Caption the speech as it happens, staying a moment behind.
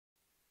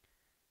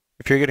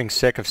If you're getting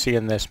sick of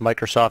seeing this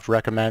Microsoft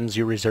recommends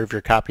you reserve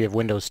your copy of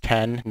Windows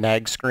 10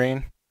 nag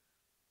screen,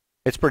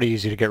 it's pretty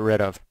easy to get rid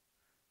of.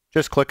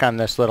 Just click on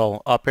this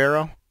little up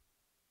arrow,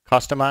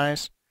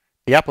 customize.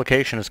 The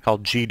application is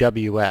called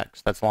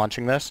GWX that's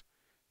launching this.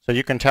 So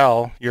you can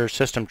tell your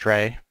system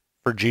tray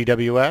for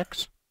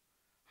GWX,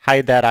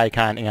 hide that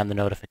icon and the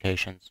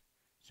notifications.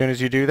 As soon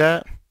as you do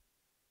that,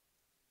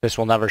 this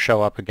will never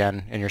show up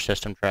again in your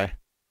system tray.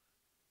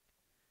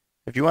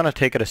 If you want to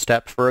take it a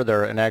step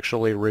further and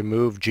actually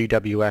remove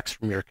GWX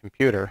from your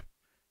computer,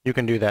 you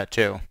can do that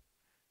too.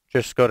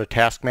 Just go to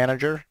Task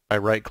Manager by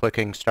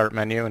right-clicking Start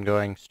Menu and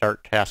going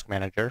Start Task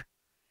Manager.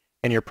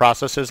 In your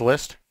Processes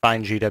list,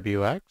 find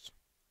GWX.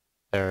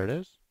 There it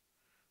is.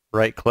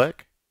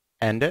 Right-click,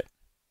 End it,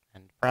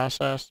 End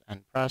Process,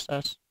 End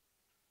Process.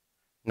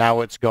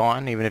 Now it's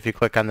gone, even if you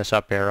click on this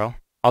up arrow.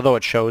 Although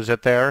it shows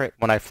it there,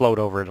 when I float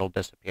over it'll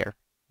disappear.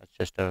 It's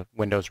just a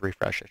Windows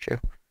refresh issue.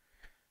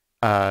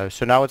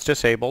 So now it's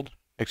disabled.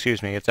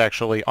 It's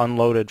actually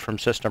unloaded from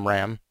system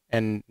RAM,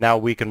 and now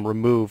we can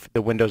remove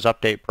the Windows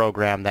Update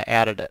program that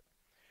added it.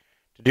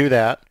 To do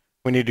that,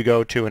 we need to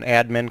go to an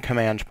admin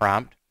command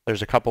prompt.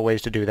 There's a couple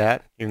ways to do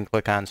that. You can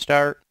click on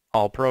Start,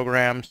 All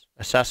Programs,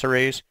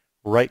 Accessories,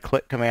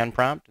 right-click Command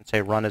Prompt and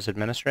say Run as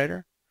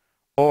Administrator,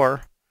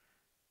 or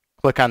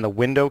click on the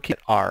Window key,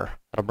 R.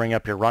 That'll bring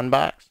up your Run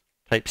box.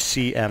 Type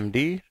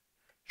CMD,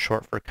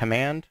 short for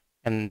Command,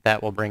 and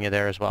that will bring you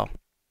there as well.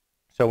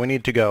 So we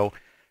need to go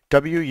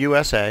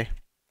WUSA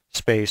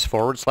space /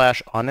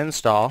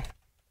 uninstall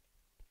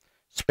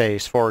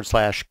space /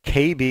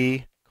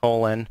 KB :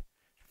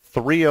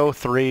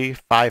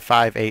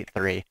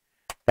 3035583.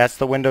 That's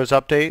the Windows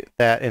Update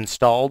that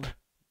installed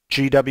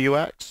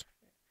GWX.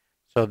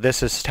 So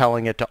this is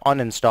telling it to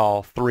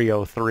uninstall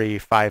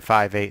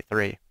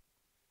 3035583.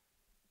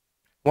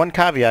 One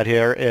caveat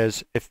here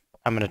is, if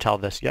I'm going to tell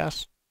this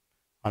yes,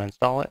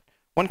 uninstall it.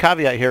 One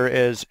caveat here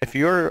is if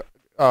your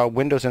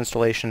Windows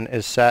installation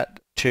is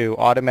set to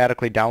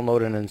automatically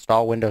download and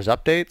install Windows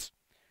updates,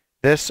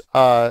 this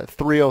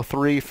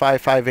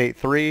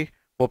 3035583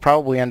 will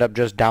probably end up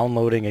just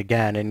downloading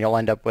again, and you'll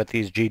end up with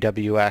these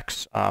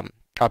GWX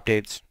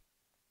updates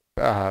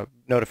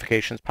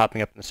notifications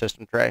popping up in the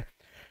system tray.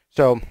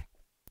 So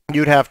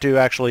you'd have to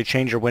actually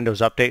change your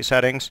Windows Update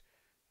settings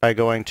by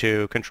going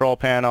to Control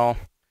Panel,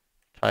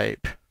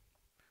 type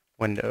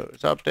Windows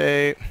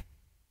Update,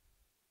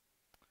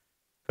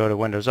 go to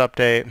Windows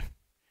Update,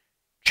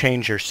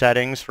 change your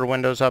settings for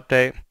Windows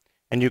Update,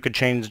 and you could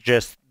change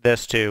just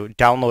this to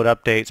download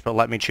updates, but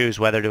let me choose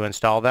whether to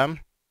install them.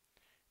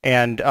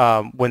 And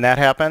when that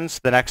happens,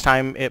 the next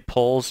time it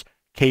pulls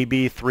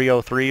KB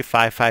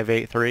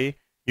 3035583,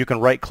 you can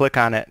right-click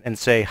on it and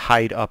say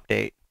Hide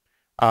Update.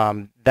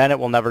 Then it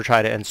will never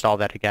try to install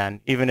that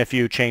again, even if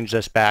you change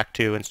this back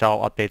to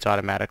install updates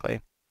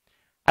automatically.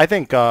 I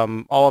think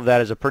all of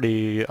that is a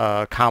pretty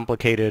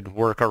complicated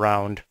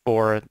workaround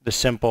for the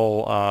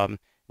simple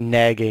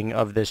nagging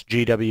of this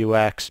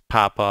GWX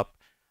pop-up.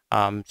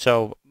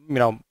 So, you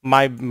know,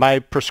 my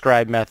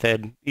prescribed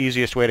method,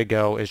 easiest way to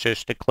go is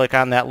just to click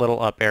on that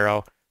little up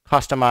arrow,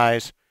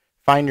 customize,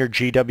 find your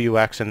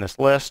GWX in this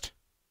list.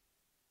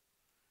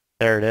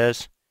 There it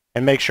is.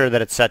 And make sure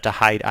that it's set to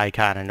hide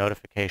icon and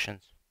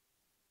notifications.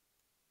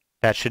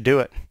 That should do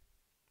it.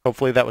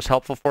 Hopefully that was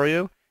helpful for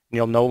you, and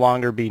you'll no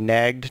longer be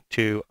nagged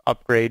to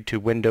upgrade to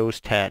Windows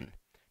 10. If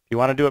you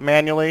want to do it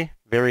manually,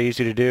 very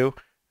easy to do.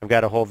 I've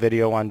got a whole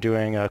video on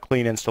doing a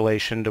clean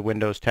installation to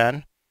Windows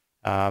 10.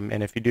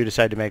 And if you do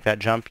decide to make that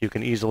jump, you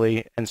can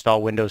easily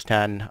install Windows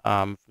 10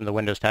 from the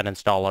Windows 10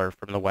 installer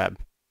from the web.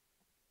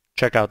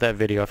 Check out that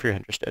video if you're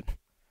interested.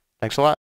 Thanks a lot.